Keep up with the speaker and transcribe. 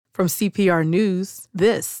From CPR News,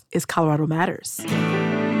 this is Colorado Matters.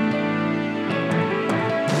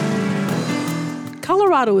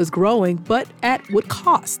 Colorado is growing, but at what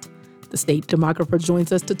cost? The state demographer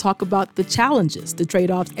joins us to talk about the challenges, the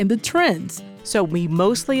trade-offs, and the trends. So we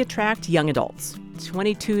mostly attract young adults.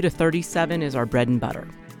 22 to 37 is our bread and butter.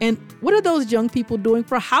 And what are those young people doing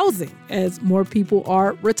for housing as more people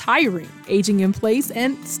are retiring, aging in place,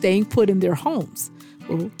 and staying put in their homes?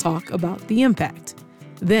 We'll talk about the impact.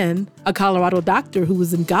 Then, a Colorado doctor who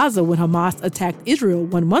was in Gaza when Hamas attacked Israel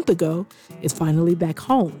 1 month ago is finally back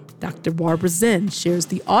home. Dr. Barbara Zind shares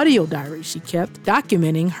the audio diary she kept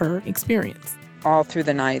documenting her experience. All through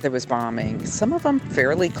the night there was bombing, some of them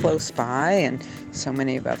fairly close by, and so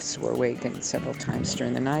many of us were awakened several times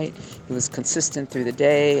during the night. It was consistent through the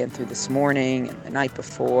day and through this morning and the night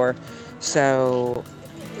before, so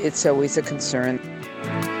it's always a concern.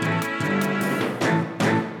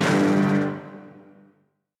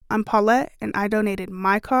 I'm Paulette, and I donated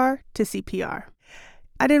my car to CPR.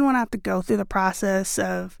 I didn't want to have to go through the process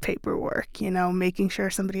of paperwork, making sure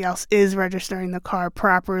somebody else is registering the car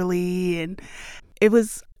properly. And it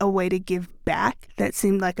was a way to give back that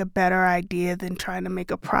seemed like a better idea than trying to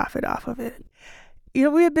make a profit off of it. We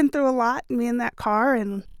had been through a lot, me and that car.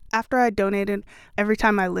 And after I donated, every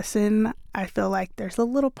time I listen, I feel like there's a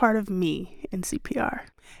little part of me in CPR.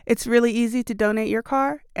 It's really easy to donate your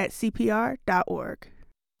car at cpr.org.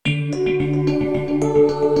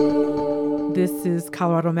 This is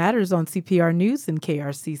Colorado Matters on CPR News and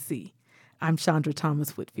KRCC. I'm Chandra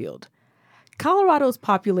Thomas Whitfield. Colorado's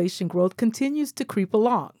population growth continues to creep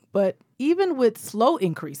along, but even with slow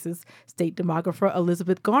increases, state demographer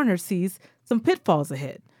Elizabeth Garner sees some pitfalls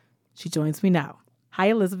ahead. She joins me now. Hi,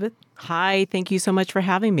 Elizabeth. Hi, thank you so much for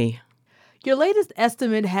having me. Your latest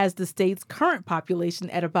estimate has the state's current population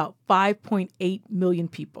at about 5.8 million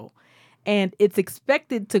people, and it's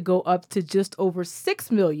expected to go up to just over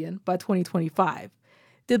 6 million by 2025.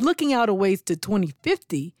 Then looking out a ways to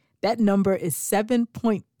 2050, that number is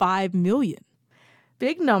 7.5 million.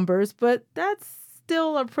 Big numbers, but that's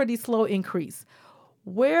still a pretty slow increase.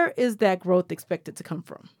 Where is that growth expected to come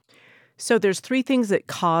from? So there's three things that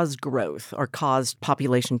cause growth or caused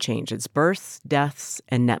population change. It's births, deaths,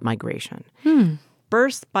 and net migration.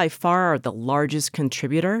 Births by far are the largest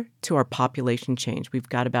contributor to our population change. We've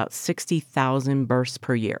got about 60,000 births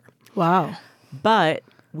per year. Wow. But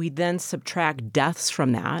we then subtract deaths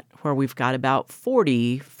from that, where we've got about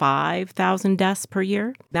 45,000 deaths per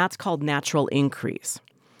year. That's called natural increase.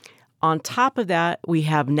 On top of that, we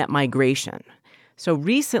have net migration. So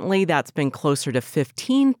recently, that's been closer to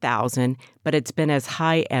 15,000, but it's been as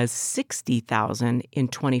high as 60,000 in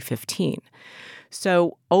 2015.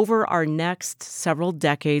 So over our next several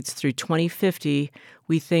decades through 2050,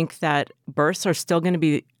 we think that births are still going to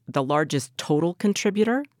be the largest total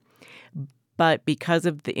contributor. But because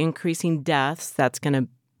of the increasing deaths, that's going to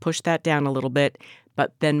push that down a little bit.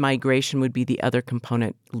 But then migration would be the other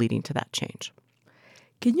component leading to that change.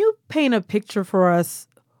 Can you paint a picture for us?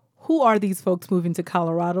 Who are these folks moving to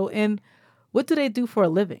Colorado, and what do they do for a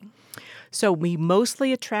living? So we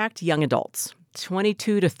mostly attract young adults.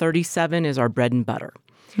 22 to 37 is our bread and butter.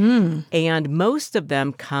 And most of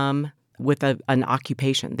them come with an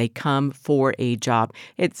occupation. They come for a job.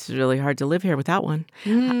 It's really hard to live here without one.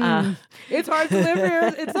 It's hard to live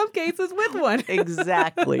here in some cases with one.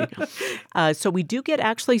 Exactly. So we do get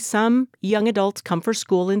actually some young adults come for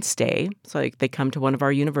school and stay. So they come to one of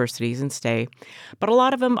our universities and stay. But a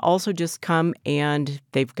lot of them also just come and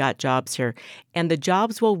they've got jobs here. And the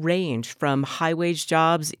jobs will range from high-wage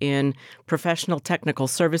jobs in professional technical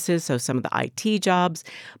services, so some of the IT jobs.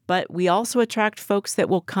 But we also attract folks that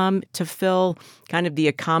will come to fill kind of the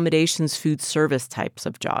accommodations, food service types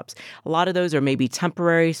of jobs. A lot of those are maybe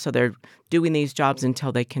temporary, so they're doing these jobs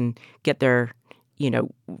until they can get their,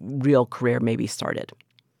 real career maybe started.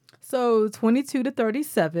 So 22 to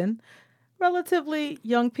 37, relatively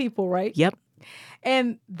young people, right? Yep.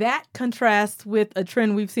 And that contrasts with a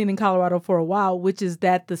trend we've seen in Colorado for a while, which is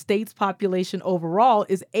that the state's population overall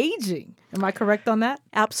is aging. Am I correct on that?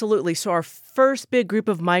 Absolutely. So our first big group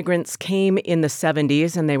of migrants came in the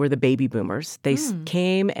 70s, and they were the baby boomers. They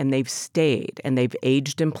came and they've stayed, and they've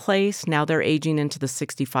aged in place. Now they're aging into the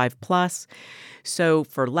 65 plus. So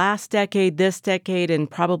for last decade, this decade, and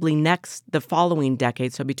probably the following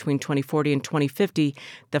decade, so between 2040 and 2050,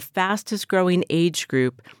 the fastest growing age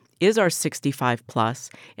group is our 65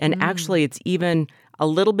 plus. And actually, it's even a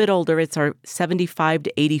little bit older. It's our 75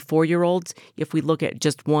 to 84-year-olds. If we look at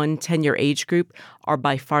just one 10-year age group, are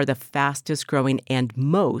by far the fastest growing and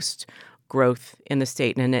most growth in the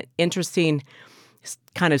state. And an interesting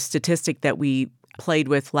kind of statistic that we played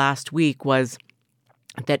with last week was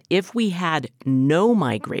that if we had no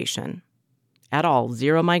migration at all,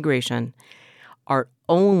 zero migration, our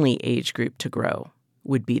only age group to grow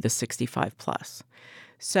would be the 65 plus.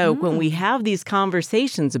 So when we have these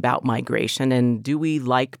conversations about migration and do we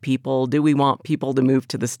like people, do we want people to move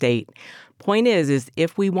to the state? Point is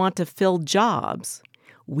if we want to fill jobs,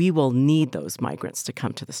 we will need those migrants to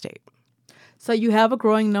come to the state. So you have a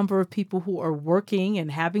growing number of people who are working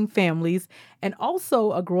and having families, and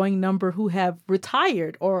also a growing number who have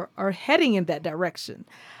retired or are heading in that direction.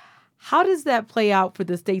 How does that play out for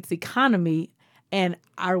the state's economy and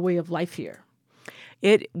our way of life here?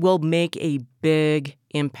 It will make a big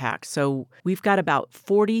impact. So we've got about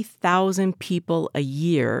 40,000 people a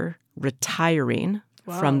year retiring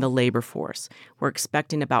from the labor force. We're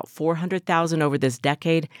expecting about 400,000 over this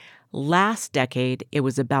decade. Last decade, it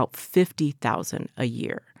was about 50,000 a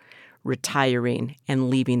year retiring and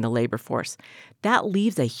leaving the labor force. That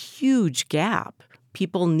leaves a huge gap,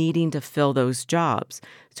 people needing to fill those jobs.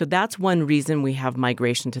 So that's one reason we have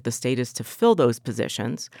migration to the state, is to fill those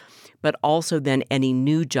positions, but also then any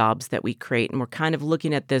new jobs that we create. And we're kind of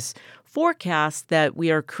looking at this forecast that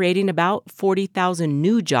we are creating about 40,000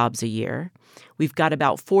 new jobs a year. We've got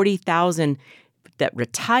about 40,000 that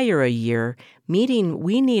retire a year, meaning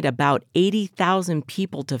we need about 80,000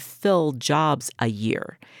 people to fill jobs a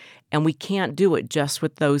year. And we can't do it just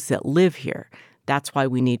with those that live here. That's why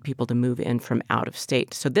we need people to move in from out of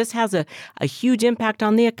state. So this has a huge impact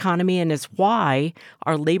on the economy, and is why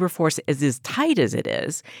our labor force is as tight as it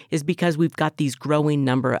is because we've got these growing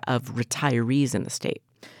number of retirees in the state.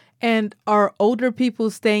 And are older people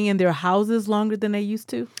staying in their houses longer than they used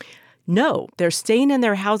to? No, they're staying in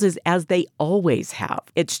their houses as they always have.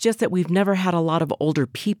 It's just that we've never had a lot of older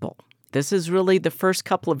people. This is really the first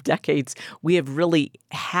couple of decades we have really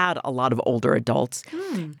had a lot of older adults.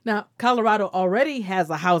 Now, Colorado already has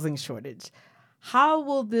a housing shortage. How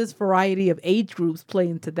will this variety of age groups play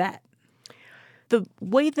into that? The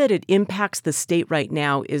way that it impacts the state right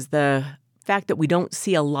now is the fact that we don't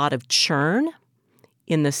see a lot of churn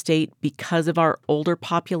in the state because of our older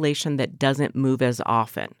population that doesn't move as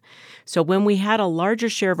often. So when we had a larger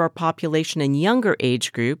share of our population in younger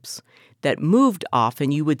age groups that moved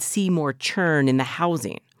often, you would see more churn in the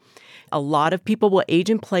housing. A lot of people will age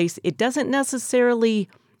in place. It doesn't necessarily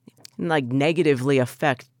negatively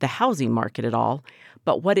affect the housing market at all.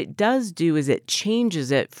 But what it does do is it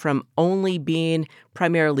changes it from only being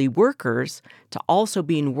primarily workers to also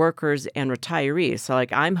being workers and retirees. So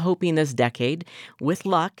I'm hoping this decade, with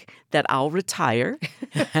luck, that I'll retire.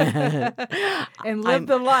 And live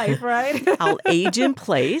the life, right? I'll age in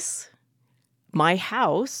place. My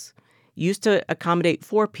house used to accommodate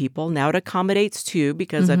 4 people. Now it accommodates 2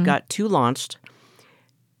 because I've got 2 launched.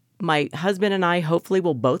 My husband and I hopefully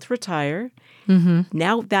will both retire.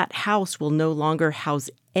 Now that house will no longer house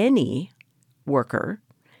any worker.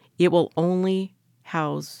 It will only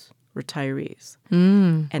house retirees.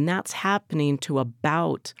 And that's happening to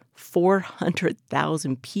about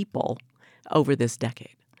 400,000 people over this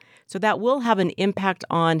decade. So that will have an impact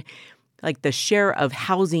on the share of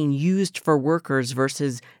housing used for workers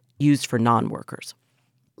versus used for non-workers.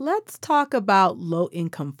 Let's talk about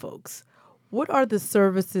low-income folks. What are the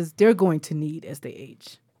services they're going to need as they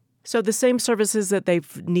age? So the same services that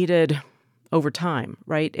they've needed over time,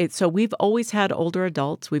 right? So we've always had older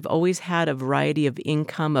adults. We've always had a variety of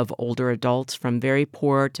income of older adults, from very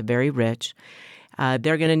poor to very rich.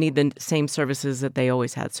 They're going to need the same services that they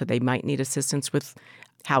always had. So they might need assistance with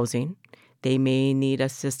housing. They may need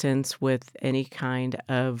assistance with any kind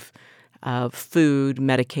of food,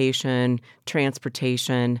 medication,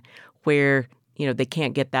 transportation, where they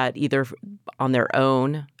can't get that either on their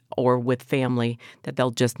own or with family, that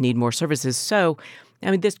they'll just need more services. So,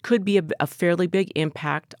 this could be a fairly big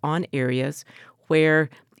impact on areas where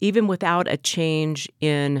even without a change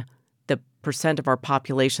in the percent of our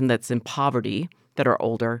population that's in poverty that are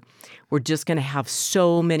older, we're just going to have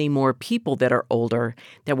so many more people that are older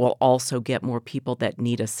that will also get more people that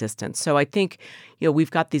need assistance. So I think,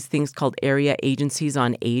 we've got these things called area agencies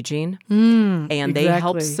on aging, and they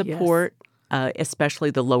help support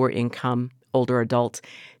especially the lower income older adults.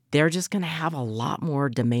 They're just going to have a lot more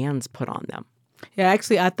demands put on them. Yeah,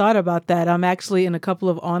 actually, I thought about that. I'm actually in a couple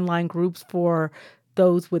of online groups for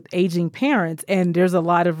those with aging parents, and there's a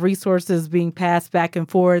lot of resources being passed back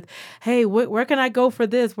and forth. Hey, where can I go for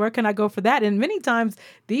this? Where can I go for that? And many times,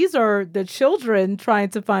 these are the children trying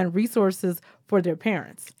to find resources for their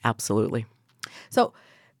parents. Absolutely. So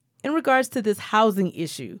in regards to this housing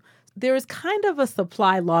issue, there is kind of a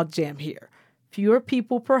supply logjam here. Fewer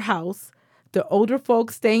people per house, the older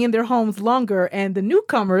folks staying in their homes longer, and the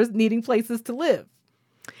newcomers needing places to live.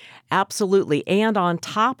 Absolutely. And on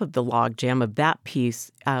top of the logjam of that piece,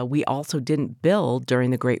 we also didn't build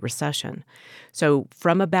during the Great Recession. So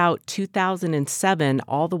from about 2007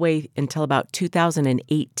 all the way until about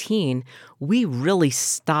 2018, we really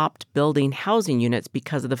stopped building housing units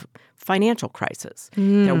because of the financial crisis.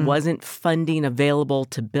 There wasn't funding available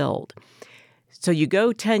to build. So you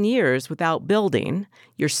go 10 years without building,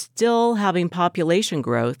 you're still having population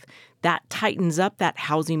growth. That tightens up that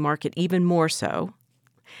housing market even more so.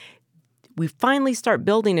 We finally start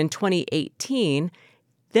building in 2018.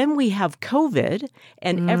 Then we have COVID,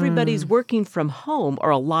 and everybody's working from home, or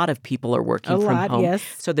a lot of people are working from home. Yes.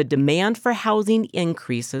 So the demand for housing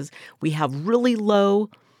increases. We have really low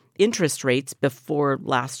interest rates before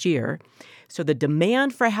last year. So the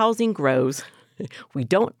demand for housing grows. We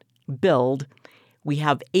don't build. We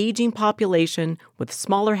have aging population with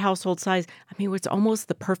smaller household size. I mean, it's almost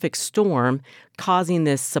the perfect storm causing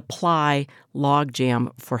this supply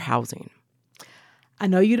logjam for housing. I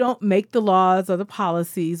know you don't make the laws or the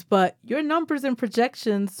policies, but your numbers and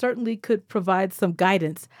projections certainly could provide some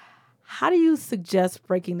guidance. How do you suggest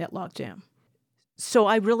breaking that logjam? So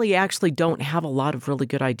I really actually don't have a lot of really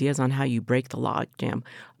good ideas on how you break the logjam.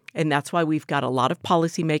 And that's why we've got a lot of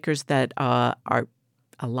policymakers that are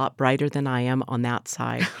a lot brighter than I am on that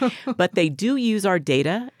side. But they do use our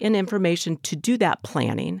data and information to do that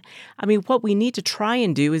planning. I mean, what we need to try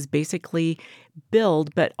and do is basically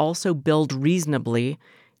build, but also build reasonably,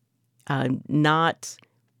 not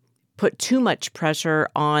put too much pressure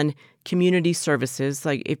on community services.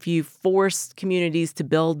 Like if you force communities to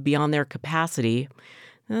build beyond their capacity,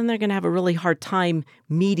 then they're going to have a really hard time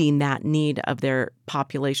meeting that need of their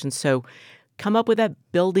population. So come up with a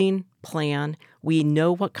building plan. We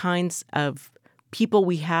know what kinds of people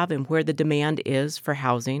we have and where the demand is for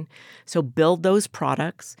housing. So build those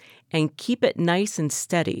products and keep it nice and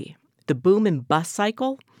steady. The boom and bust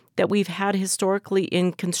cycle that we've had historically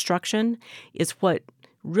in construction is what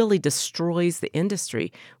really destroys the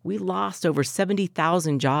industry. We lost over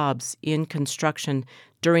 70,000 jobs in construction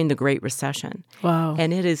during the Great Recession. Wow.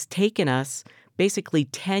 And it has taken us basically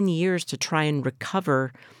 10 years to try and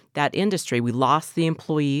recover that industry. We lost the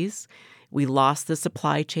employees. We lost the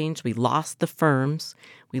supply chains. We lost the firms.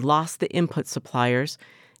 We lost the input suppliers.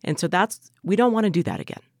 And so we don't want to do that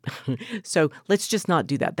again. So let's just not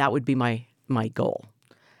do that. That would be my goal.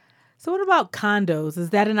 So what about condos? Is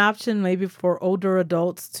that an option maybe for older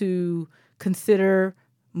adults to consider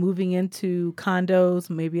moving into condos,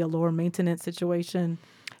 maybe a lower maintenance situation?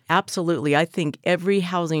 Absolutely. I think every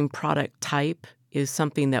housing product type is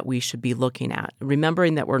something that we should be looking at,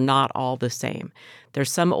 remembering that we're not all the same.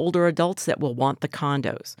 There's some older adults that will want the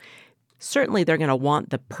condos. Certainly, they're going to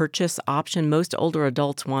want the purchase option. Most older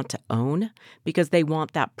adults want to own because they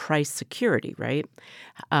want that price security, right?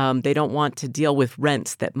 They don't want to deal with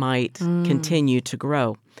rents that might continue to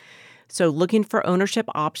grow. So looking for ownership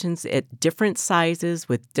options at different sizes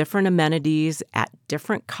with different amenities at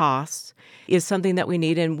different costs is something that we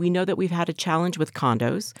need. And we know that we've had a challenge with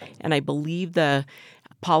condos. And I believe the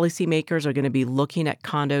policymakers are going to be looking at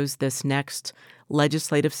condos this next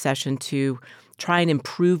legislative session to try and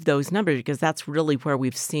improve those numbers, because that's really where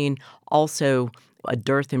we've seen also a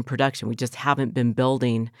dearth in production. We just haven't been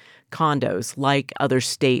building condos like other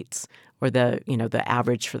states or the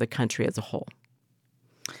average for the country as a whole.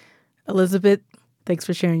 Elizabeth, thanks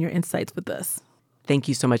for sharing your insights with us. Thank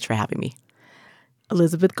you so much for having me.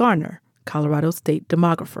 Elizabeth Garner, Colorado State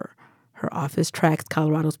demographer. Her office tracks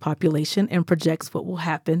Colorado's population and projects what will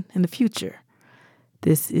happen in the future.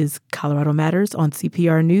 This is Colorado Matters on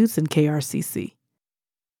CPR News and KRCC.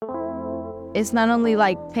 It's not only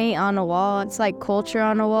like paint on a wall, it's like culture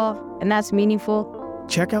on a wall, and that's meaningful.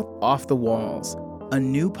 Check out Off the Walls, a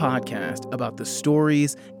new podcast about the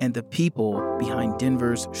stories and the people behind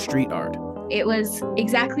Denver's street art. It was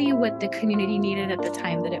exactly what the community needed at the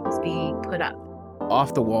time that it was being put up.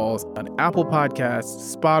 Off the Walls on Apple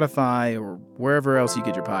Podcasts, Spotify, or wherever else you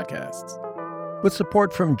get your podcasts. With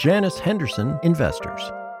support from Janice Henderson Investors.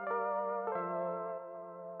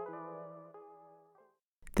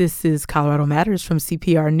 This is Colorado Matters from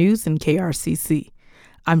CPR News and KRCC.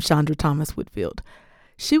 I'm Chandra Thomas Whitfield.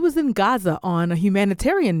 She was in Gaza on a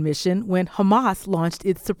humanitarian mission when Hamas launched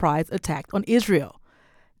its surprise attack on Israel.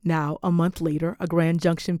 Now, a month later, a Grand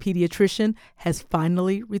Junction pediatrician has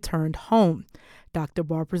finally returned home. Dr.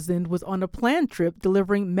 Barbara Zind was on a planned trip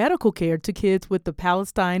delivering medical care to kids with the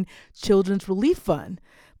Palestine Children's Relief Fund,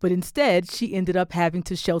 but instead she ended up having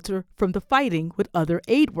to shelter from the fighting with other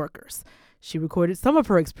aid workers. She recorded some of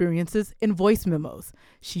her experiences in voice memos.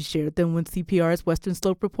 She shared them with CPR's Western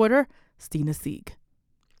Slope reporter, Stina Sieg.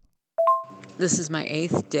 This is my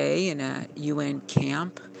 8th day in a UN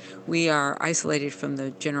camp. We are isolated from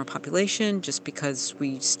the general population just because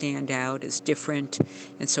we stand out as different,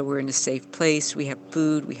 and so we're in a safe place. We have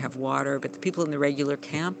food, we have water, but the people in the regular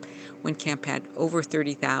camp, one camp had over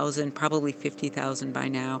 30,000, probably 50,000 by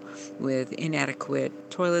now, with inadequate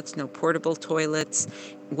toilets, no portable toilets,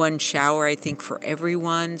 one shower, I think, for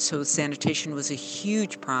everyone. So sanitation was a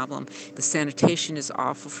huge problem. The sanitation is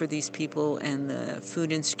awful for these people, and the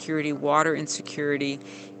food insecurity, water insecurity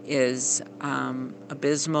is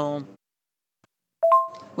abysmal.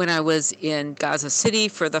 When I was in Gaza City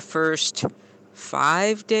for the first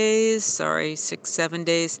 5 days, 6, 7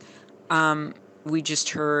 days, we just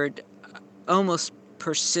heard almost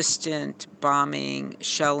persistent bombing,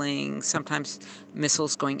 shelling, sometimes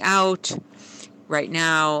missiles going out. Right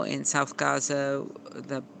now in South Gaza,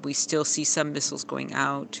 we still see some missiles going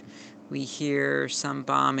out. We hear some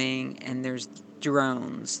bombing, and there's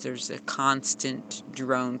drones. There's a constant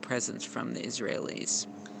drone presence from the Israelis.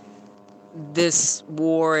 This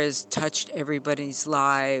war has touched everybody's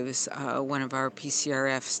lives. One of our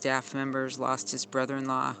PCRF staff members lost his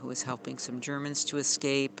brother-in-law who was helping some Germans to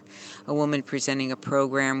escape. A woman presenting a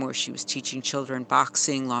program where she was teaching children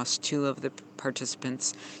boxing lost 2 of the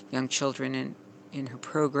participants, young children in her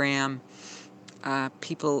program.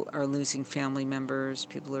 People are losing family members.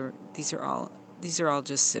 These are all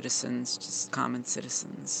just citizens, just common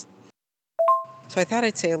citizens. So I thought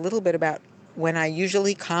I'd say a little bit about when I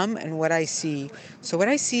usually come and what I see. So what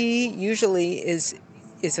I see usually is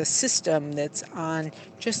a system that's on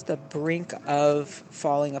just the brink of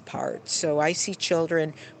falling apart. So I see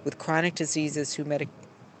children with chronic diseases who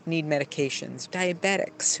need medications,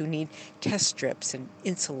 diabetics who need test strips and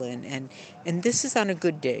insulin, and this is on a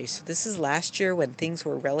good day. So this is last year when things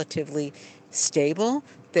were relatively stable,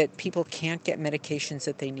 that people can't get medications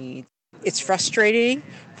that they need. It's frustrating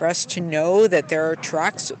for us to know that there are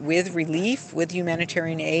trucks with relief, with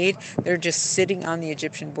humanitarian aid. They're just sitting on the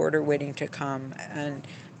Egyptian border waiting to come. And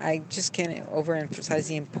I just can't overemphasize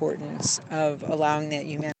the importance of allowing that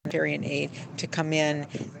humanitarian aid to come in,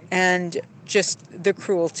 and just the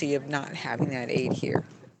cruelty of not having that aid here.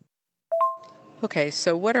 Okay,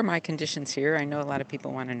 so what are my conditions here? I know a lot of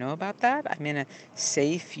people want to know about that. I'm in a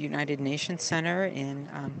safe United Nations center in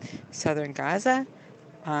southern Gaza.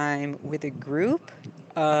 I'm with a group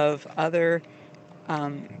of other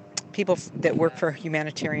people that work for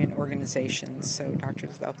humanitarian organizations. So Doctors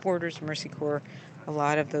Without Borders, Mercy Corps, a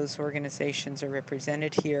lot of those organizations are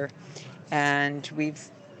represented here. And we've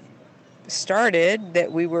started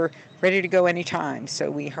that we were ready to go anytime.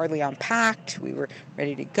 So we hardly unpacked. We were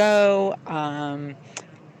ready to go.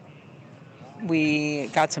 We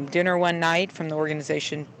got some dinner one night from the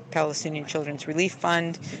organization Palestinian Children's Relief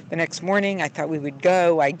Fund. The next morning, I thought we would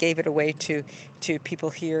go. I gave it away to people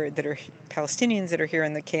here that are Palestinians that are here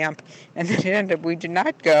in the camp, and then it ended up we did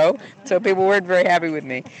not go, so people weren't very happy with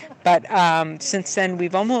me. But since then, we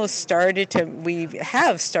have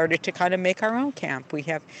started to kind of make our own camp. We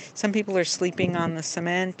have some people are sleeping on the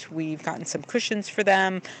cement. We've gotten some cushions for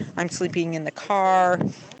them. I'm sleeping in the car.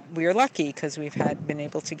 We are lucky because we've been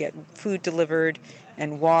able to get food delivered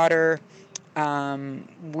and water.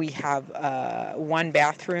 We have one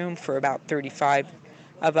bathroom for about 35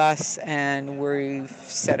 of us, and we've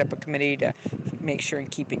set up a committee to make sure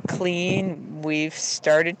and keep it clean. We've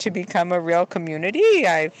started to become a real community.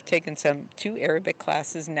 I've taken 2 Arabic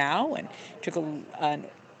classes now and took an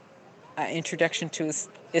introduction to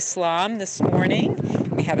Islam this morning.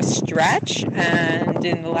 We had a stretch, and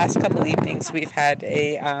in the last couple evenings we've had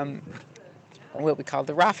what we call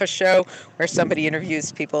the Rafa show, where somebody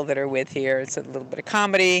interviews people that are with here. It's a little bit of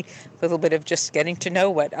comedy, a little bit of just getting to know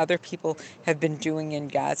what other people have been doing in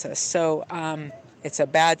Gaza. So it's a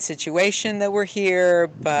bad situation that we're here,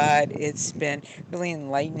 but it's been really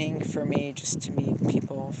enlightening for me just to meet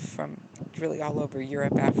people from really all over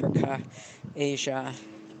Europe, Africa, Asia.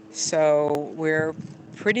 So we're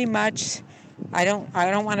pretty much, I don't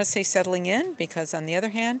want to say settling in, because on the other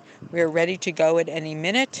hand, we're ready to go at any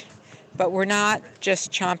minute. But we're not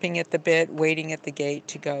just chomping at the bit, waiting at the gate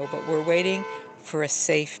to go, but we're waiting for a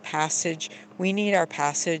safe passage. We need our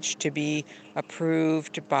passage to be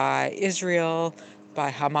approved by Israel,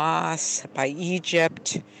 by Hamas, by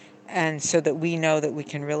Egypt, and so that we know that we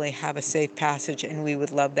can really have a safe passage, and we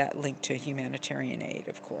would love that link to humanitarian aid,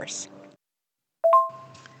 of course.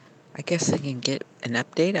 I guess I can get an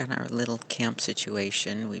update on our little camp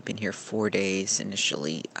situation. We've been here 4 days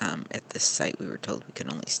initially. At this site, we were told we could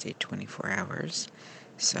only stay 24 hours,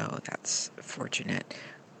 so that's fortunate.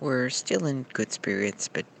 We're still in good spirits,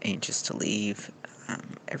 but anxious to leave.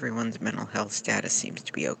 Everyone's mental health status seems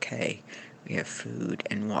to be okay. We have food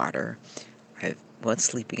and water. I was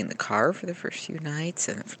sleeping in the car for the first few nights,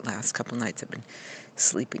 and the last couple nights I've been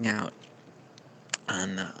sleeping out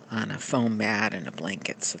on a foam mat and a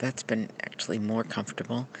blanket. So that's been actually more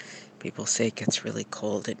comfortable. People say it gets really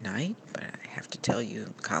cold at night, but I have to tell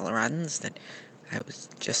you, Coloradans, that I was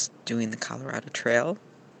just doing the Colorado Trail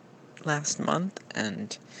last month,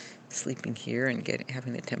 and sleeping here and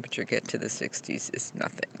having the temperature get to the 60s is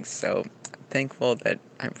nothing. So I'm thankful that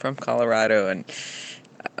I'm from Colorado and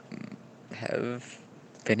have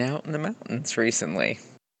been out in the mountains recently.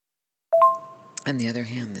 On the other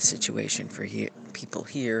hand, the situation for people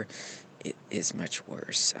here is much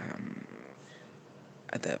worse.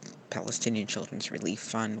 The Palestinian Children's Relief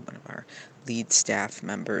Fund, one of our lead staff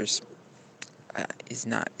members, is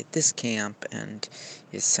not at this camp and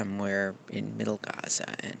is somewhere in Middle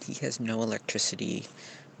Gaza, and he has no electricity,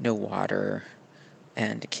 no water,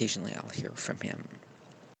 and occasionally I'll hear from him.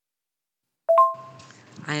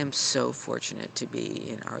 I am so fortunate to be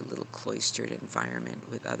in our little cloistered environment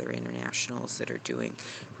with other internationals that are doing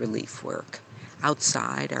relief work.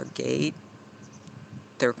 Outside our gate,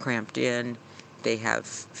 they're cramped in. They have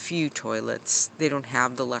few toilets. They don't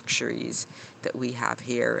have the luxuries that we have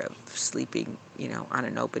here of sleeping, on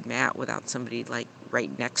an open mat without somebody like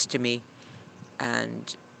right next to me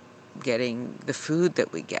and getting the food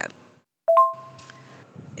that we get.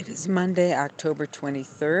 It is Monday, October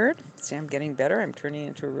 23rd. See, I'm getting better. I'm turning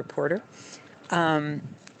into a reporter.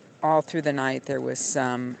 All through the night there was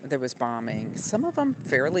bombing. Some of them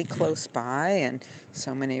fairly close by, and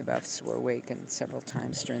so many of us were awakened several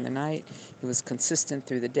times during the night. It was consistent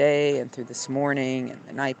through the day and through this morning and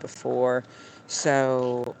the night before.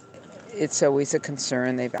 So it's always a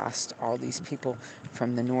concern. They've asked all these people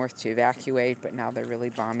from the north to evacuate, but now they're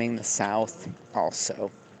really bombing the south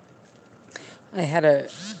also. I had a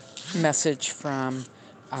message from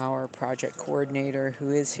our project coordinator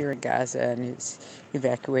who is here in Gaza and is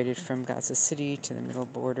evacuated from Gaza City to the middle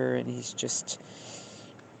border, and he's just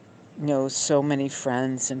knows so many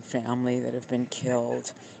friends and family that have been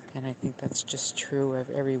killed. And I think that's just true of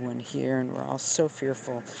everyone here, and we're all so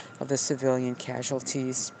fearful of the civilian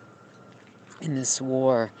casualties in this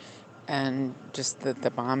war, and just that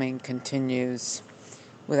the bombing continues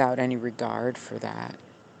without any regard for that.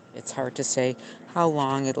 It's hard to say how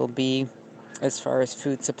long it'll be as far as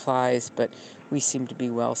food supplies, but we seem to be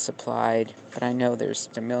well supplied. But I know there's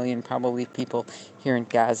a million probably people here in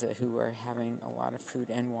Gaza who are having a lot of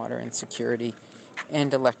food and water insecurity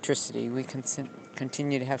and electricity. We can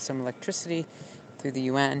continue to have some electricity through the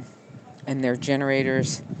UN and their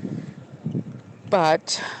generators,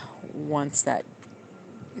 but once that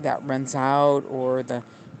runs out, or the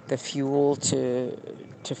fuel to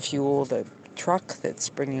fuel the truck that's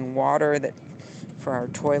bringing water that for our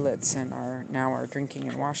toilets and our drinking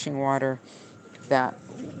and washing water, that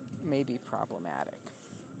may be problematic.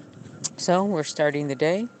 So we're starting the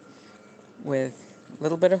day with a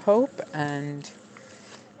little bit of hope and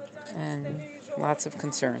lots of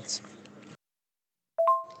concerns.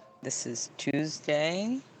 This is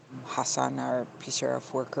Tuesday. Hassan, our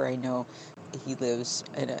PCRF worker, I know he lives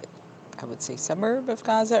in a, I would say, suburb of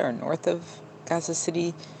Gaza or north of Gaza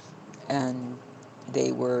City, and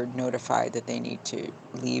they were notified that they need to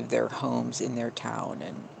leave their homes in their town,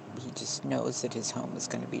 and he just knows that his home is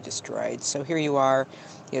going to be destroyed. So here you are.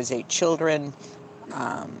 He has 8 children. He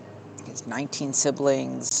has 19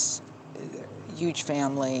 siblings, huge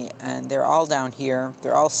family, and they're all down here.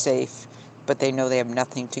 They're all safe, but they know they have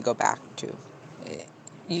nothing to go back to.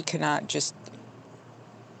 You cannot just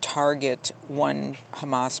target one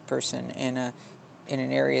Hamas person in an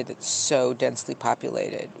area that's so densely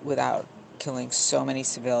populated without killing so many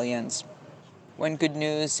civilians. One good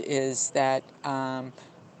news is that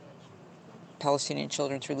Palestinian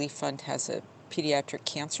Children's Relief Fund has a pediatric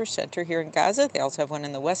cancer center here in Gaza. They also have one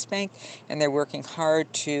in the West Bank, and they're working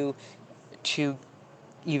hard to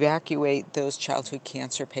evacuate those childhood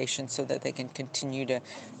cancer patients so that they can continue to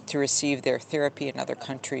receive their therapy in other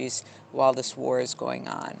countries while this war is going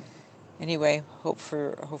on. Anyway, hope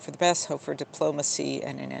for the best, hope for diplomacy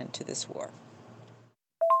and an end to this war.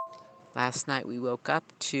 Last night we woke up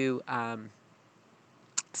to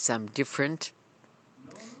some different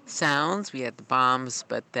sounds. We had the bombs,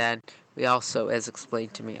 but then we also, as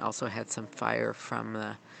explained to me, also had some fire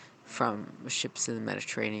from ships in the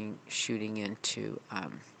Mediterranean shooting into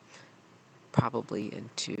probably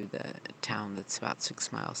into the town that's about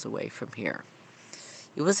 6 miles away from here.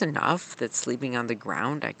 It was enough that sleeping on the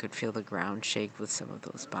ground, I could feel the ground shake with some of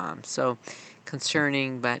those bombs. So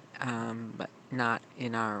concerning, but not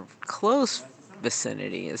in our close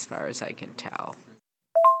vicinity as far as I can tell.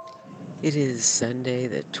 It is Sunday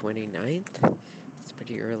the 29th. It's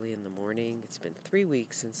pretty early in the morning. It's been 3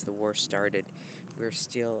 weeks since the war started. We're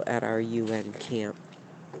still at our UN camp.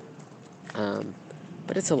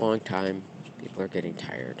 But it's a long time. People are getting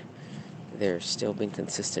tired. There's still been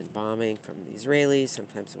consistent bombing from the Israelis.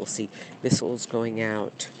 Sometimes we'll see missiles going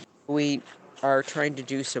out. We are trying to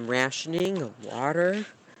do some rationing of water,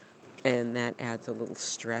 and that adds a little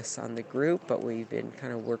stress on the group, but we've been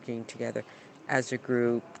kind of working together as a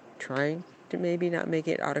group, trying to maybe not make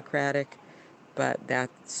it autocratic, but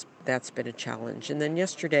that's been a challenge. And then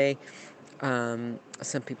yesterday,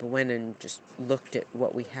 some people went and just looked at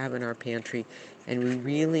what we have in our pantry, and we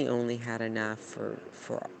really only had enough for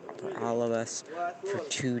all of us for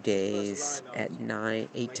 2 days at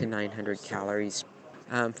 8 to 900 calories.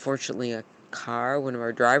 Fortunately, one of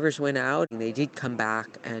our drivers went out, and they did come back,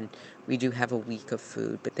 and we do have a week of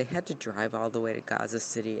food, but they had to drive all the way to Gaza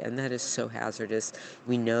City, and that is so hazardous.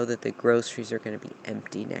 We know that the groceries are going to be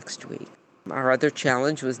empty next week. Our other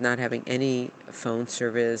challenge was not having any phone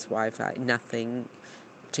service, Wi-Fi, nothing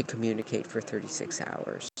to communicate for 36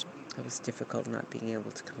 hours. It was difficult not being able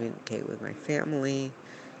to communicate with my family.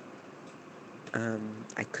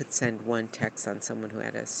 I could send one text on someone who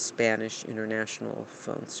had a Spanish international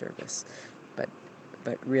phone service,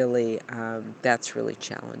 but really, that's really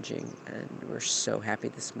challenging, and we're so happy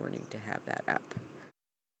this morning to have that up.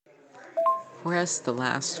 Whereas the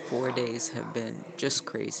last 4 days have been just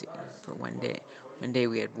crazy. For one day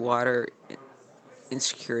we had water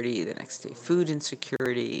insecurity, the next day food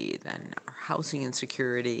insecurity, then our housing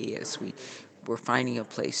insecurity as we were finding a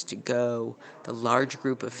place to go. The large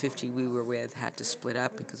group of 50 we were with had to split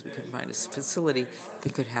up because we couldn't find a facility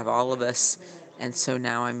that could have all of us. And so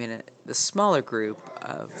now I'm in the smaller group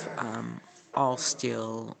of all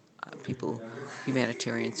still people,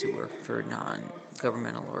 humanitarians who work for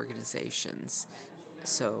non-governmental organizations.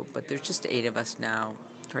 But there's just 8 of us now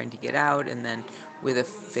trying to get out, and then with a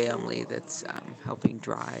family that's helping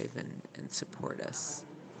drive and support us.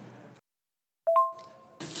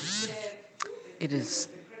 It is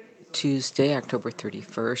Tuesday, October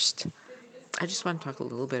 31st. I just want to talk a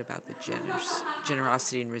little bit about the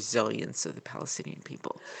generosity and resilience of the Palestinian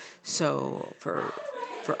people. So for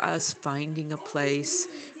us, finding a place,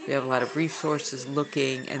 we have a lot of resources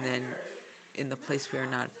looking, and then in the place we are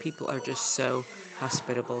not, people are just so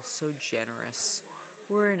hospitable, so generous.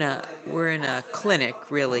 We're in a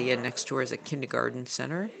clinic, really, and next door is a kindergarten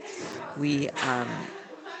center. We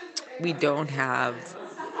don't have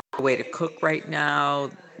a way to cook right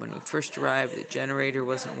now. When we first arrived, the generator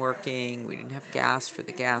wasn't working. We didn't have gas for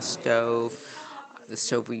the gas stove. The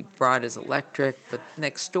stove we brought is electric, but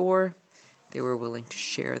next door, they were willing to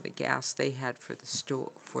share the gas they had for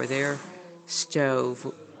their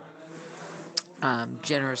stove,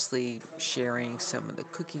 generously sharing some of the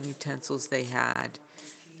cooking utensils they had.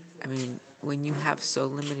 I mean, when you have so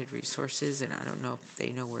limited resources, and I don't know if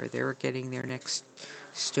they know where they're getting their next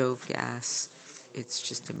stove gas, it's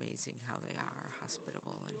just amazing how they are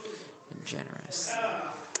hospitable and generous.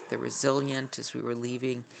 They're resilient. As we were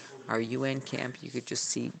leaving our UN camp, you could just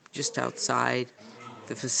see just outside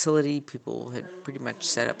the facility, people had pretty much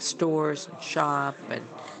set up stores and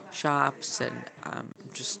shops and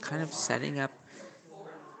just kind of setting up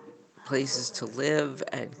places to live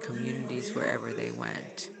and communities wherever they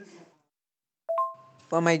went.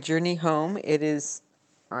 Well, my journey home,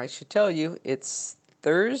 I should tell you, it's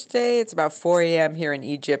Thursday. It's about 4 a.m. here in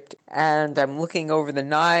Egypt, and I'm looking over the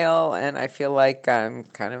Nile, and I feel like I'm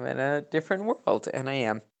kind of in a different world, and I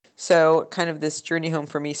am. So kind of this journey home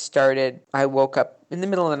for me started, I woke up in the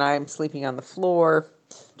middle of the night, I'm sleeping on the floor,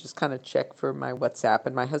 just kind of checked for my WhatsApp,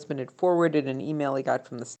 and my husband had forwarded an email he got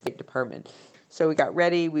from the State Department. So we got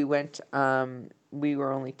ready, we went, we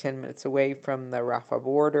were only 10 minutes away from the Rafah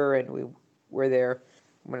border, and we were there,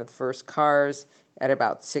 one of the first cars. At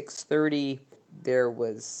about 6:30, there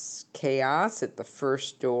was chaos at the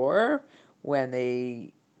first door when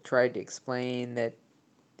they tried to explain that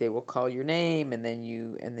they will call your name, and then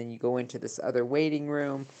you go into this other waiting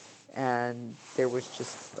room, and there was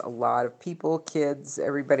just a lot of people, kids,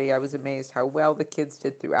 everybody. I was amazed how well the kids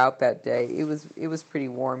did throughout that day. It was pretty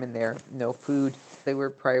warm in there, no food. They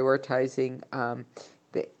were prioritizing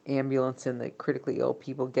the ambulance and the critically ill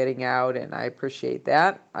people getting out, and I appreciate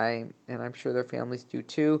that. And I'm sure their families do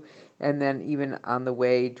too. And then even on the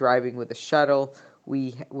way, driving with a shuttle,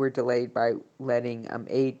 we were delayed by letting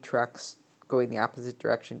aid trucks going the opposite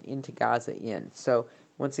direction into Gaza in. So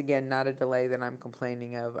once again, not a delay that I'm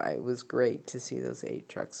complaining of. It was great to see those aid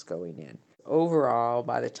trucks going in. Overall,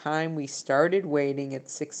 by the time we started waiting at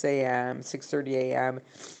 6:30 a.m.,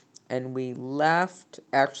 and we left,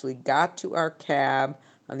 actually got to our cab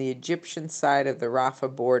On the Egyptian side of the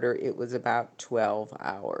Rafah border, it was about 12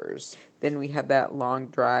 hours. Then we had that long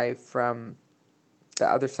drive from the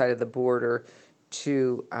other side of the border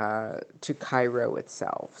to Cairo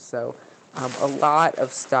itself. So a lot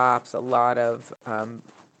of stops, a lot of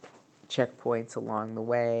checkpoints along the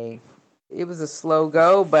way. It was a slow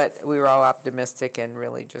go, but we were all optimistic and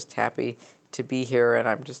really just happy to be here. And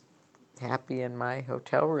I'm just happy in my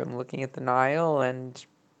hotel room looking at the Nile and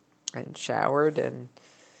showered and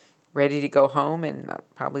ready to go home, and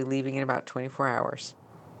probably leaving in about 24 hours.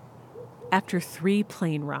 After 3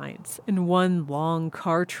 plane rides and 1 long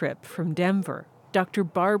car trip from Denver, Dr.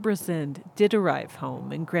 Barbara Zind did arrive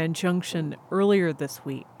home in Grand Junction earlier this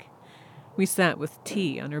week. We sat with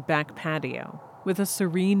tea on her back patio with a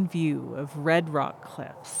serene view of Red Rock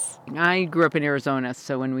cliffs. I grew up in Arizona,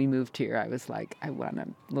 so when we moved here, I was like, I want to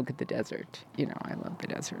look at the desert. I love the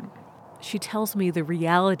desert. She tells me the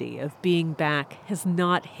reality of being back has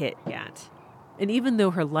not hit yet. And even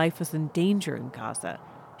though her life was in danger in Gaza,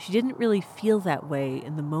 she didn't really feel that way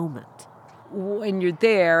in the moment. When you're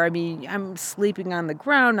there, I'm sleeping on the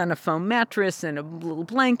ground on a foam mattress and a little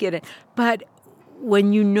blanket. But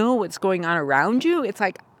when you know what's going on around you, it's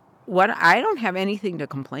like, I don't have anything to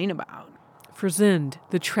complain about. For Zind,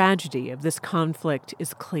 the tragedy of this conflict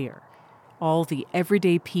is clear. All the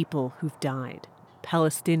everyday people who've died,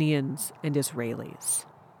 Palestinians and Israelis.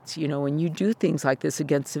 When you do things like this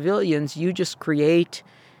against civilians, you just create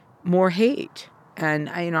more hate. And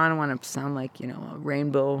I don't want to sound like, a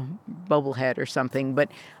rainbow bubblehead or something,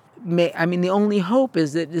 but the only hope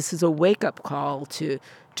is that this is a wake-up call to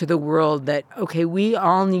the world that, okay, we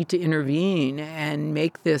all need to intervene and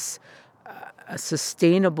make this a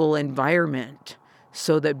sustainable environment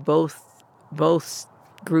so that both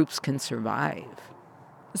groups can survive.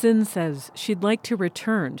 Zind says she'd like to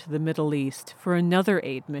return to the Middle East for another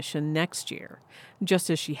aid mission next year, just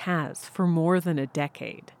as she has for more than a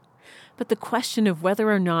decade. But the question of whether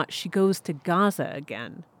or not she goes to Gaza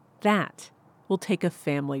again, that will take a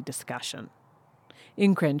family discussion.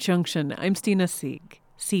 In Grand Junction, I'm Stina Sieg,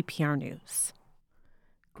 CPR News.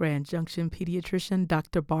 Grand Junction pediatrician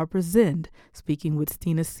Dr. Barbara Zind speaking with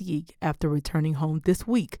Stina Sieg after returning home this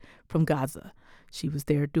week from Gaza. She was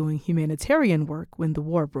there doing humanitarian work when the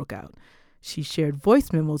war broke out. She shared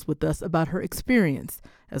voice memos with us about her experience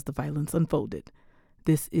as the violence unfolded.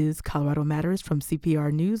 This is Colorado Matters from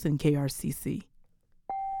CPR News and KRCC.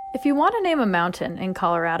 If you want to name a mountain in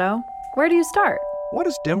Colorado, where do you start? Why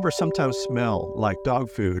does Denver sometimes smell like dog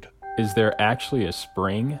food? Is there actually a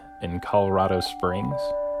spring in Colorado Springs?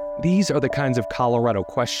 These are the kinds of Colorado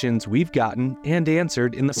questions we've gotten and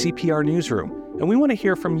answered in the CPR newsroom, and we want to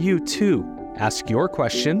hear from you too. Ask your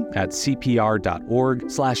question at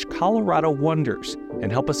cpr.org/Colorado Wonders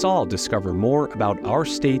and help us all discover more about our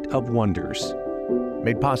state of wonders.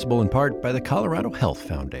 Made possible in part by the Colorado Health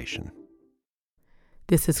Foundation.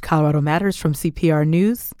 This is Colorado Matters from CPR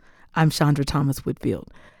News. I'm Chandra Thomas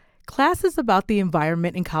Whitfield. Classes about the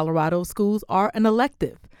environment in Colorado schools are an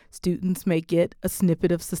elective. Students may get a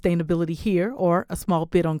snippet of sustainability here or a small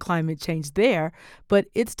bit on climate change there, but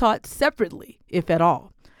it's taught separately, if at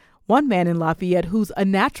all. One man in Lafayette, who's a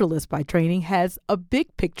naturalist by training, has a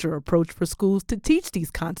big picture approach for schools to teach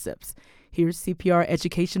these concepts. Here's CPR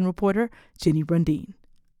education reporter Jenny Brundin.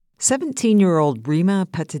 17-year-old Rima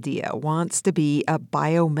Petadia wants to be a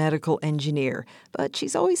biomedical engineer, but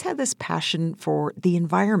she's always had this passion for the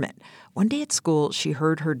environment. One day at school, she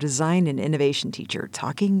heard her design and innovation teacher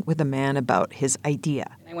talking with a man about his idea.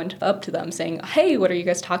 I went up to them saying, "Hey, what are you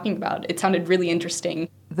guys talking about? It sounded really interesting."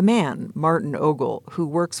 The man, Martin Ogle, who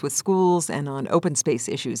works with schools and on open space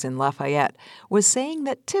issues in Lafayette, was saying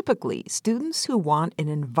that typically students who want an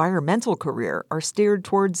environmental career are steered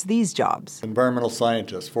towards these jobs. Environmental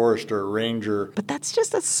scientist, forester, ranger. But that's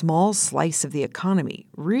just a small slice of the economy.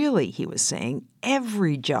 Really, he was saying,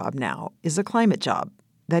 every job now is a climate job.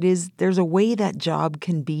 That is, there's a way that job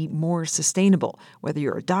can be more sustainable, whether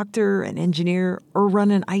you're a doctor, an engineer, or run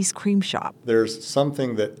an ice cream shop. There's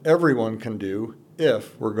something that everyone can do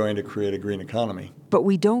if we're going to create a green economy. But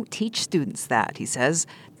we don't teach students that, he says.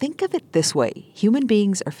 Think of it this way. Human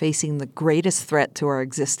beings are facing the greatest threat to our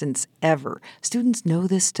existence ever. Students know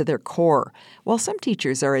this to their core. While some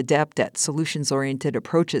teachers are adept at solutions-oriented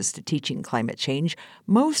approaches to teaching climate change,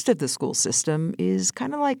 most of the school system is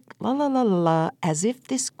kind of like la la la la la, as if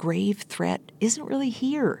this grave threat isn't really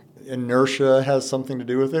here. Inertia has something to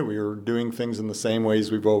do with it. We are doing things in the same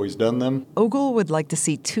ways we've always done them. Ogle would like to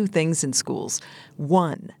see two things in schools.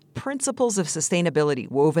 One, principles of sustainability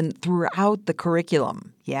woven throughout the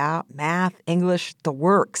curriculum. Yeah, math, English, the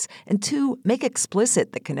works. And 2, make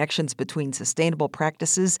explicit the connections between sustainable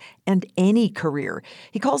practices and any career.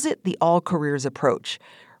 He calls it the all careers approach.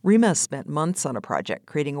 Rima spent months on a project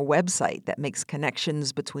creating a website that makes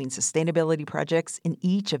connections between sustainability projects in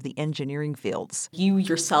each of the engineering fields. You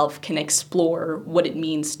yourself can explore what it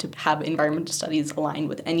means to have environmental studies aligned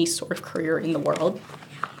with any sort of career in the world.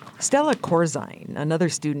 Stella Corzine, another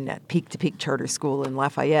student at Peak to Peak Charter School in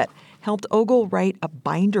Lafayette, helped Ogle write a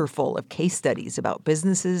binder full of case studies about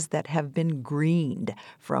businesses that have been greened,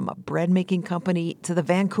 from a bread-making company to the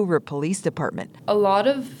Vancouver Police Department. A lot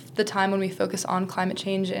of the time when we focus on climate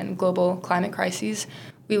change and global climate crises,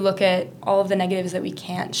 we look at all of the negatives that we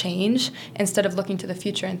can't change instead of looking to the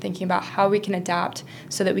future and thinking about how we can adapt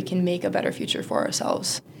so that we can make a better future for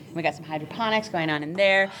ourselves. We got some hydroponics going on in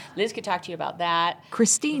there. Liz could talk to you about that.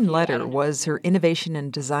 Christine Letter was her innovation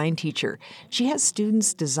and design teacher. She has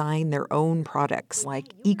students design their own products, like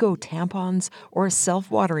eco tampons or a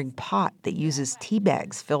self-watering pot that uses tea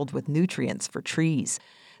bags filled with nutrients for trees.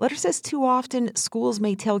 Letter says too often schools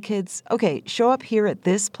may tell kids, okay, show up here at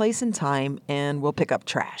this place and time and we'll pick up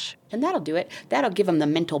trash. And that'll do it. That'll give them the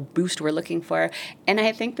mental boost we're looking for. And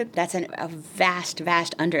I think that that's a vast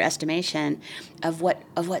underestimation of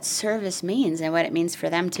what service means and what it means for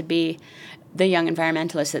them to be the young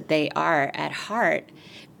environmentalists that they are at heart.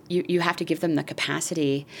 You have to give them the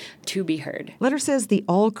capacity to be heard. Letter says the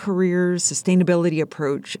all-careers sustainability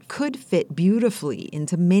approach could fit beautifully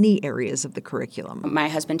into many areas of the curriculum. My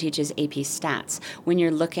husband teaches AP Stats. When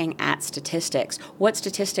you're looking at statistics, what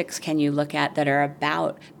statistics can you look at that are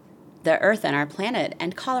about the Earth and our planet,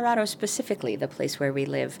 and Colorado specifically, the place where we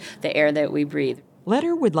live, the air that we breathe?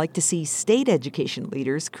 Letter would like to see state education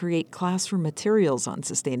leaders create classroom materials on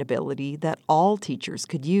sustainability that all teachers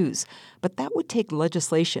could use. But that would take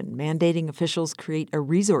legislation mandating officials create a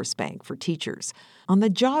resource bank for teachers. On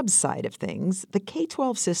the jobs side of things, the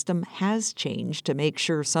K-12 system has changed to make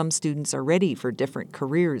sure some students are ready for different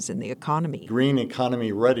careers in the economy. Green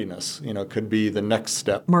economy readiness, could be the next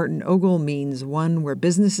step. Martin Ogle means one where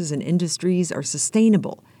businesses and industries are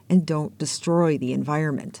sustainable and don't destroy the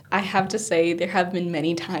environment. I have to say there have been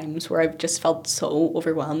many times where I've just felt so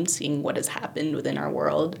overwhelmed seeing what has happened within our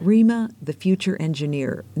world. Rima, the future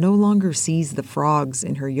engineer, no longer sees the frogs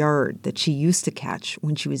in her yard that she used to catch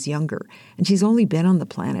when she was younger, and she's only been on the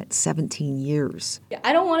planet 17 years.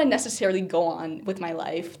 I don't want to necessarily go on with my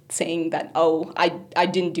life saying that, I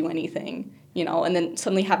didn't do anything. And then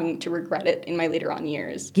suddenly having to regret it in my later on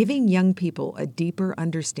years. Giving young people a deeper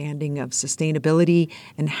understanding of sustainability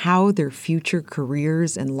and how their future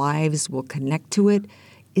careers and lives will connect to it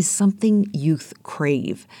is something youth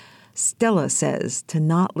crave. Stella says to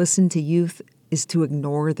not listen to youth is to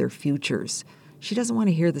ignore their futures. She doesn't want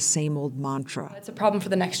to hear the same old mantra. It's a problem for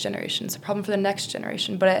the next generation. It's a problem for the next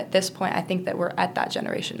generation. But at this point, I think that we're at that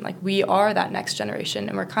generation. We are that next generation,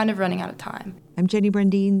 and we're kind of running out of time. I'm Jenny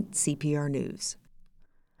Brendine, CPR News.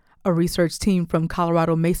 A research team from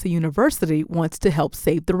Colorado Mesa University wants to help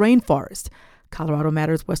save the rainforest. Colorado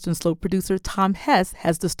Matters Western Slope producer Tom Hess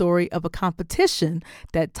has the story of a competition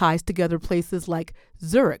that ties together places like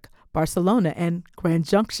Zurich, Barcelona, and Grand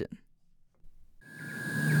Junction.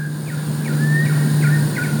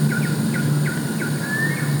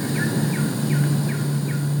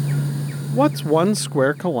 What's 1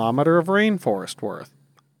 square kilometer of rainforest worth?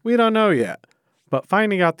 We don't know yet, but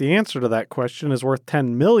finding out the answer to that question is worth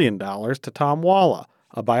 $10 million to Tom Walla,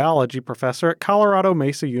 a biology professor at Colorado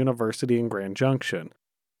Mesa University in Grand Junction.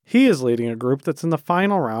 He is leading a group that's in the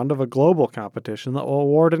final round of a global competition that will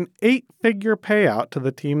award an 8-figure payout to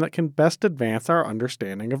the team that can best advance our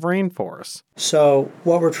understanding of rainforests. So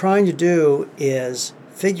what we're trying to do is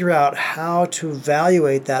figure out how to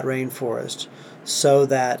evaluate that rainforest so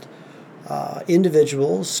that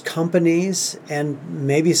individuals, companies, and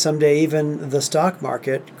maybe someday even the stock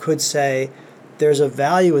market could say there's a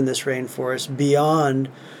value in this rainforest beyond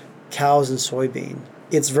cows and soybean.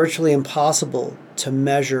 It's virtually impossible to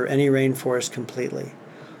measure any rainforest completely.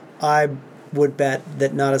 I would bet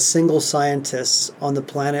that not a single scientist on the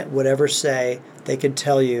planet would ever say they could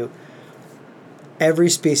tell you every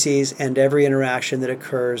species and every interaction that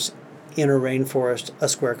occurs in a rainforest a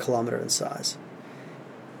square kilometer in size.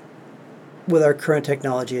 With our current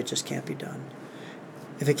technology, it just can't be done.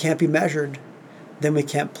 If it can't be measured, then we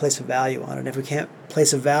can't place a value on it. If we can't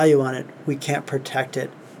place a value on it, we can't protect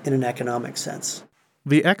it in an economic sense.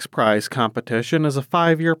 The X Prize competition is a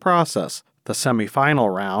 5-year process. The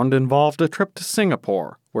semifinal round involved a trip to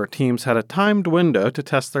Singapore, where teams had a timed window to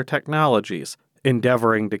test their technologies.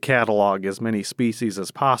 endeavoring to catalog as many species as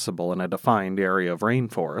possible in a defined area of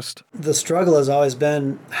rainforest. The struggle has always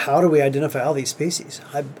been, how do we identify all these species?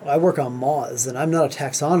 I work on moths, and I'm not a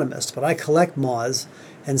taxonomist, but I collect moths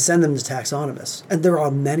and send them to taxonomists. And there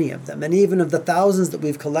are many of them. And even of the thousands that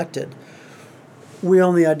we've collected, we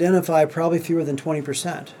only identify probably fewer than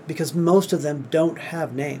 20% because most of them don't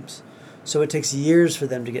have names. So it takes years for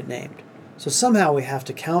them to get named. So somehow we have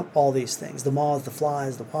to count all these things, the moths, the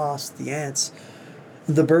flies, the wasps, the ants,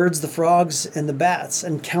 the birds, the frogs, and the bats,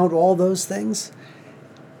 and count all those things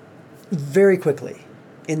very quickly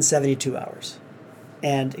in 72 hours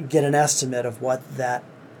and get an estimate of what that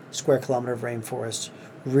square kilometer of rainforest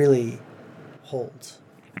really holds.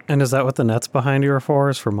 And is that what the net's behind you are for,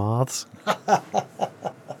 is for moths?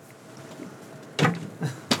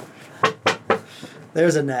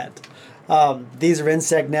 There's a net. These are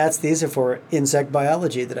insect nets. These are for insect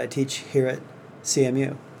biology that I teach here at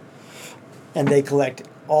CMU. And they collect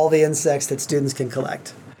all the insects that students can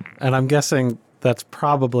collect. And I'm guessing that's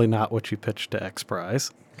probably not what you pitched to X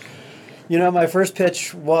Prize. You know, my first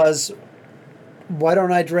pitch was, why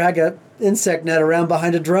don't I drag an insect net around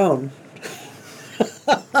behind a drone?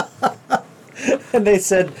 And they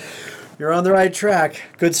said, you're on the right track.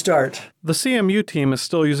 Good start. The CMU team is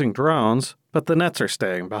still using drones, but the nets are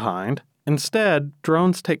staying behind. Instead,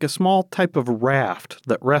 drones take a small type of raft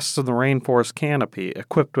that rests in the rainforest canopy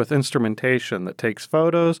equipped with instrumentation that takes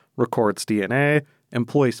photos, records DNA,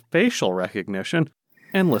 employs facial recognition,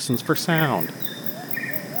 and listens for sound.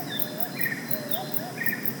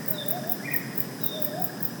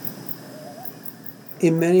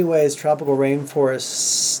 In many ways, tropical rainforest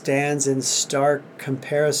stands in stark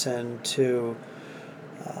comparison to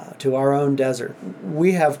our own desert.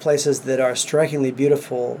 We have places that are strikingly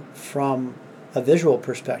beautiful from a visual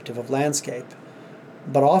perspective of landscape,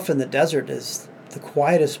 but often the desert is the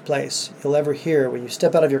quietest place you'll ever hear. When you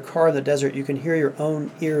step out of your car in the desert, you can hear your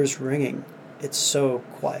own ears ringing. It's so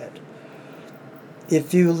quiet.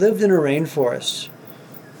 If you lived in a rainforest,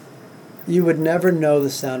 you would never know the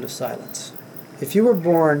sound of silence. If you were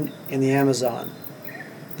born in the Amazon,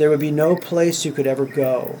 there would be no place you could ever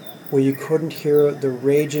go where you couldn't hear the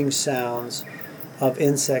raging sounds of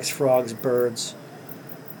insects, frogs, birds,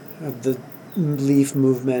 of the leaf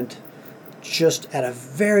movement, just at a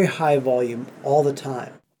very high volume all the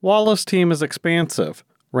time. Wallace's team is expansive,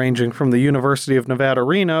 ranging from the University of Nevada,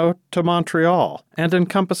 Reno to Montreal, and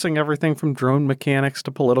encompassing everything from drone mechanics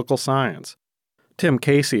to political science. Tim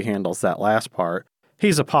Casey handles that last part.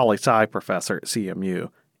 He's a poli-sci professor at CMU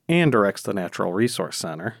and directs the Natural Resource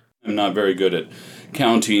Center. I'm not very good at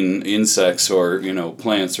counting insects or,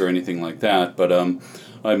 plants or anything like that, but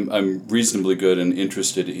I'm reasonably good and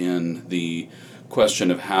interested in the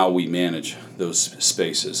question of how we manage those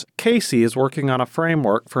spaces. Casey is working on a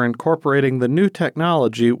framework for incorporating the new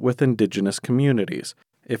technology with indigenous communities.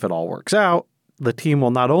 If it all works out, the team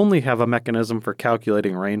will not only have a mechanism for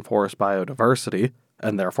calculating rainforest biodiversity,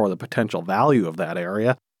 and therefore the potential value of that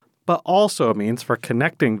area, but also a means for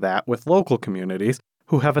connecting that with local communities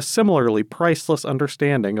who have a similarly priceless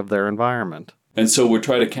understanding of their environment. And so we're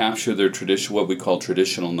trying to capture their what we call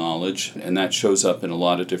traditional knowledge, and that shows up in a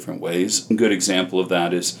lot of different ways. A good example of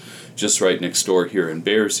that is just right next door here in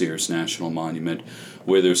Bears Ears National Monument,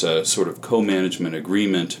 where there's a sort of co-management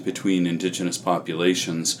agreement between indigenous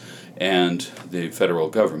populations and the federal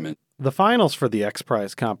government. The finals for the X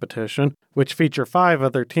Prize competition, which feature 5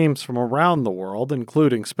 other teams from around the world,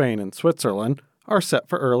 including Spain and Switzerland, are set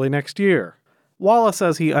for early next year. Wallace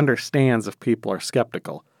says he understands if people are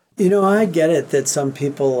skeptical. I get it that some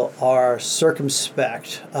people are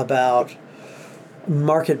circumspect about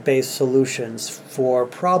market-based solutions for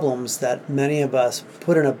problems that many of us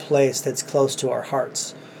put in a place that's close to our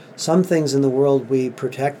hearts. Some things in the world we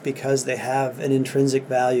protect because they have an intrinsic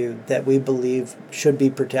value that we believe should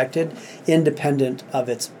be protected, independent of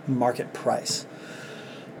its market price.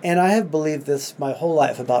 And I have believed this my whole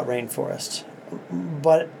life about rainforests.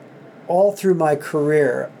 But all through my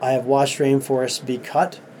career, I have watched rainforests be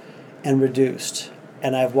cut and reduced.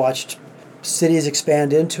 And I've watched cities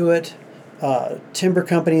expand into it, timber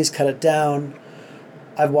companies cut it down.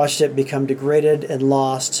 I've watched it become degraded and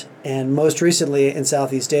lost. And most recently in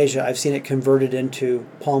Southeast Asia, I've seen it converted into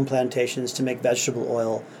palm plantations to make vegetable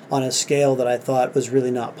oil on a scale that I thought was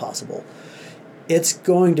really not possible. It's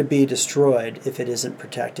going to be destroyed if it isn't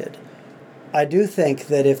protected. I do think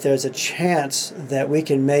that if there's a chance that we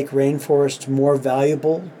can make rainforests more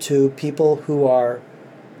valuable to people who are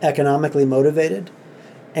economically motivated,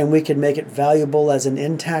 and we can make it valuable as an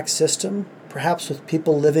intact system, perhaps with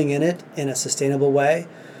people living in it in a sustainable way,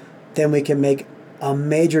 then we can make a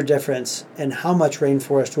major difference in how much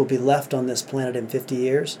rainforest will be left on this planet in 50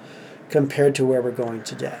 years compared to where we're going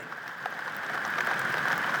today.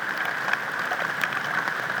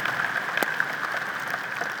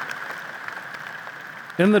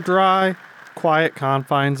 In the dry, quiet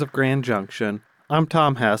confines of Grand Junction, I'm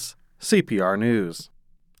Tom Hess, CPR News.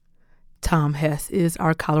 Tom Hess is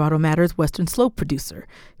our Colorado Matters Western Slope producer.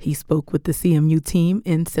 He spoke with the CMU team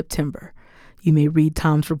in September. You may read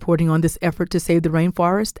Tom's reporting on this effort to save the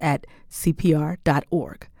rainforest at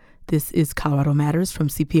CPR.org. This is Colorado Matters from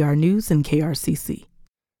CPR News and KRCC.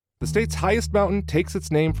 The state's highest mountain takes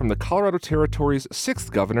its name from the Colorado Territory's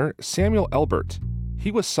 6th governor, Samuel Elbert.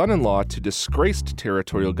 He was son-in-law to disgraced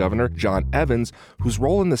territorial governor John Evans, whose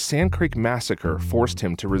role in the Sand Creek Massacre forced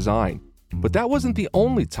him to resign. But that wasn't the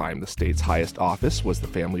only time the state's highest office was the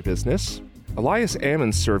family business. Elias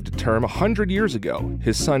Ammons served a term 100 years ago.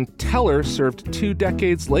 His son Teller served 2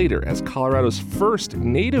 decades later as Colorado's first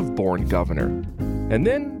native-born governor. And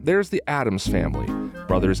then there's the Adams family.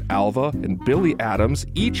 Brothers Alva and Billy Adams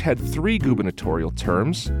each had 3 gubernatorial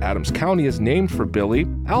terms. Adams County is named for Billy.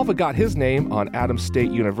 Alva got his name on Adams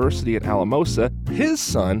State University in Alamosa. His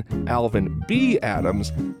son, Alvin B.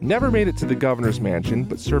 Adams, never made it to the governor's mansion,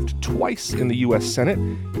 but served twice in the U.S. Senate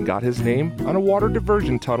and got his name on a water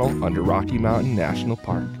diversion tunnel under Rocky Mountain National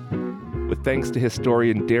Park. With thanks to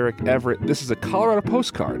historian Derek Everett, this is a Colorado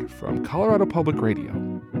postcard from Colorado Public Radio.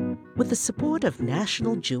 With the support of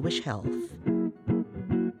National Jewish Health.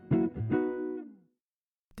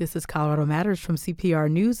 This is Colorado Matters from CPR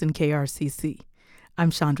News and KRCC. I'm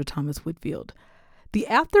Chandra Thomas Whitfield. The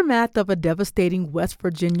aftermath of a devastating West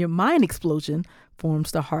Virginia mine explosion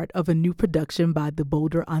forms the heart of a new production by the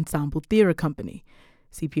Boulder Ensemble Theater Company.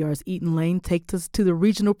 CPR's Eaton Lane takes us to the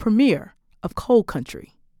regional premiere of Coal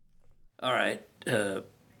Country. All right.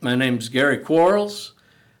 My name's Gary Quarles.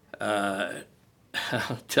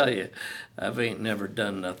 I'll tell you, I've ain't never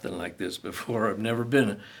done nothing like this before. I've never been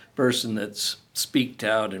a person that's speaked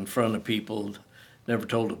out in front of people, never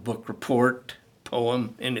told a book report,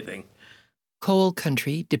 poem, anything. Coal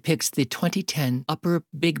Country depicts the 2010 Upper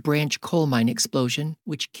Big Branch coal mine explosion,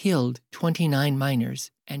 which killed 29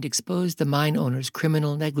 miners and exposed the mine owner's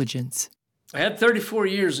criminal negligence. I had 34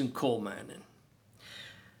 years in coal mining.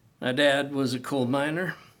 My dad was a coal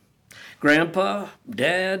miner. Grandpa,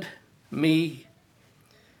 Dad, me,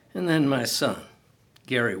 and then my son,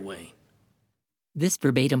 Gary Wayne. This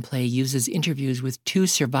verbatim play uses interviews with 2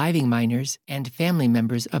 surviving miners and family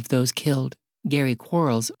members of those killed. Gary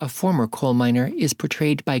Quarles, a former coal miner, is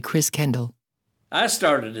portrayed by Chris Kendall. I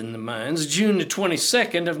started in the mines June the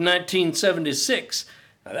 22nd of 1976.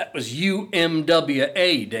 Now, that was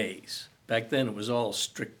UMWA days. Back then it was all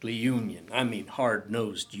strictly union. I mean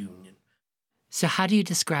hard-nosed union. So how do you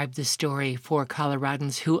describe the story for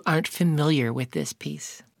Coloradans who aren't familiar with this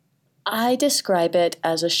piece? I describe it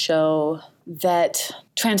as a show that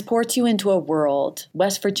transports you into a world,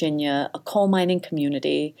 West Virginia, a coal mining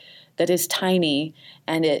community that is tiny,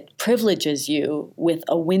 and it privileges you with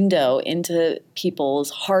a window into people's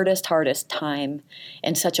hardest time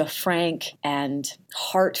in such a frank and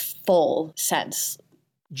heartful sense.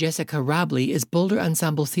 Jessica Robley is Boulder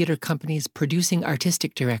Ensemble Theater Company's producing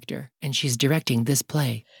artistic director, and she's directing this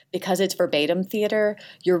play. Because it's verbatim theater,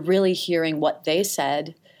 you're really hearing what they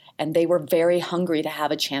said, and they were very hungry to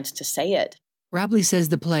have a chance to say it. Robley says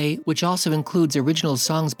the play, which also includes original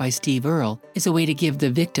songs by Steve Earle, is a way to give the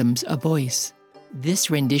victims a voice. This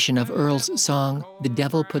rendition of Earle's song, The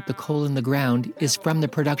Devil Put the Coal in the Ground, is from the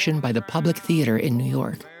production by the Public Theater in New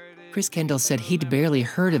York. Chris Kendall said he'd barely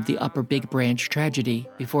heard of the Upper Big Branch tragedy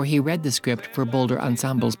before he read the script for Boulder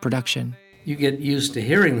Ensemble's production. You get used to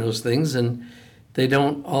hearing those things, and they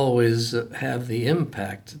don't always have the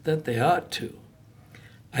impact that they ought to.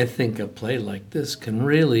 I think a play like this can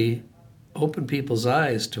really open people's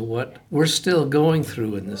eyes to what we're still going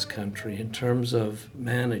through in this country in terms of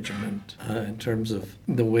management, in terms of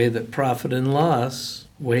the way that profit and loss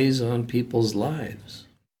weighs on people's lives.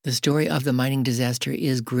 The story of the mining disaster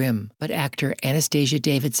is grim, but actor Anastasia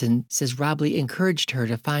Davidson says Robley encouraged her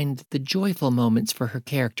to find the joyful moments for her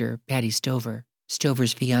character, Patty Stover.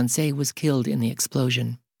 Stover's fiancé was killed in the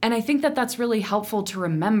explosion. And I think that that's really helpful to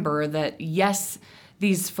remember that, yes,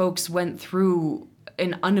 these folks went through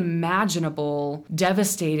an unimaginable,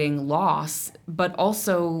 devastating loss, but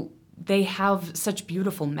also they have such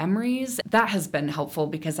beautiful memories. That has been helpful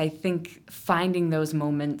because I think finding those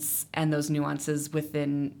moments and those nuances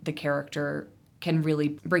within the character can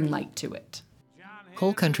really bring light to it.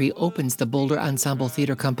 Coal Country opens the Boulder Ensemble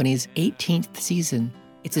Theater Company's 18th season.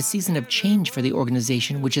 It's a season of change for the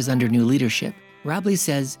organization, which is under new leadership. Robley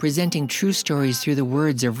says presenting true stories through the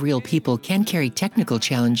words of real people can carry technical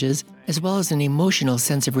challenges as well as an emotional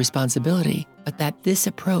sense of responsibility, but that this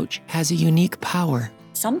approach has a unique power.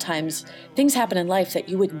 Sometimes things happen in life that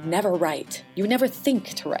you would never write. You would never think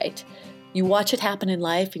to write. You watch it happen in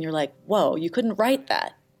life and you're like, whoa, you couldn't write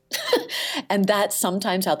that. And that's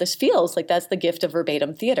sometimes how this feels. Like that's the gift of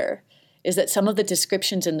verbatim theater, is that some of the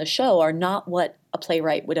descriptions in the show are not what a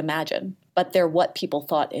playwright would imagine, but they're what people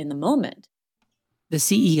thought in the moment. The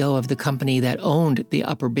CEO of the company that owned the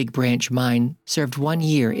Upper Big Branch mine served 1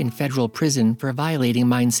 year in federal prison for violating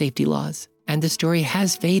mine safety laws. And the story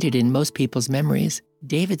has faded in most people's memories.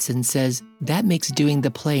 Davidson says that makes doing the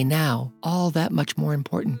play now all that much more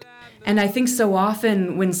important. And I think so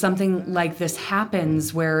often when something like this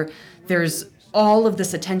happens, where there's all of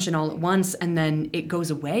this attention all at once and then it goes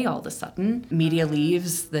away all of a sudden, media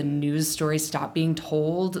leaves, the news stories stop being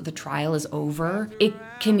told, the trial is over, it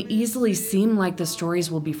can easily seem like the stories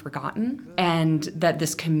will be forgotten and that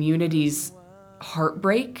this community's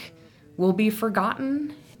heartbreak will be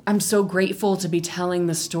forgotten. I'm so grateful to be telling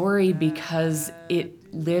the story because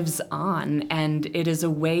it lives on, and it is a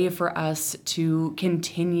way for us to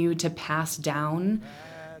continue to pass down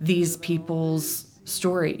these people's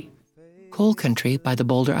story. Coal Country by the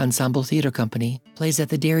Boulder Ensemble Theater Company plays at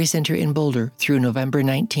the Dairy Center in Boulder through November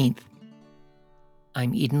 19th.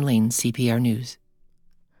 I'm Eden Lane, CPR News.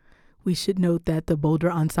 We should note that the Boulder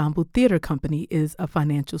Ensemble Theater Company is a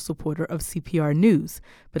financial supporter of CPR News,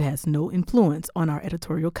 but has no influence on our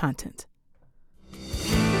editorial content.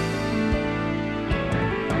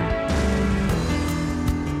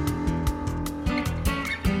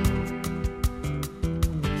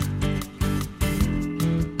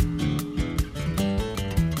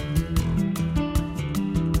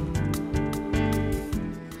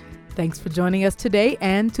 Thanks for joining us today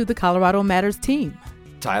and to the Colorado Matters team.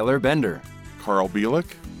 Tyler Bender, Carl Bielik,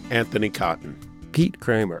 Anthony Cotton, Pete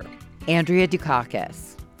Kramer, Andrea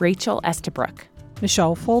Dukakis, Rachel Estabrook,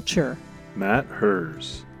 Michelle Fulcher, Matt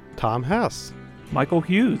Hers, Tom Hess, Michael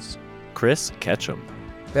Hughes, Chris Ketchum,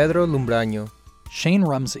 Pedro Lumbraño, Shane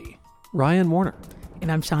Rumsey, Ryan Warner.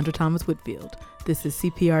 And I'm Chandra Thomas Whitfield. This is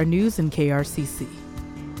CPR News and KRCC.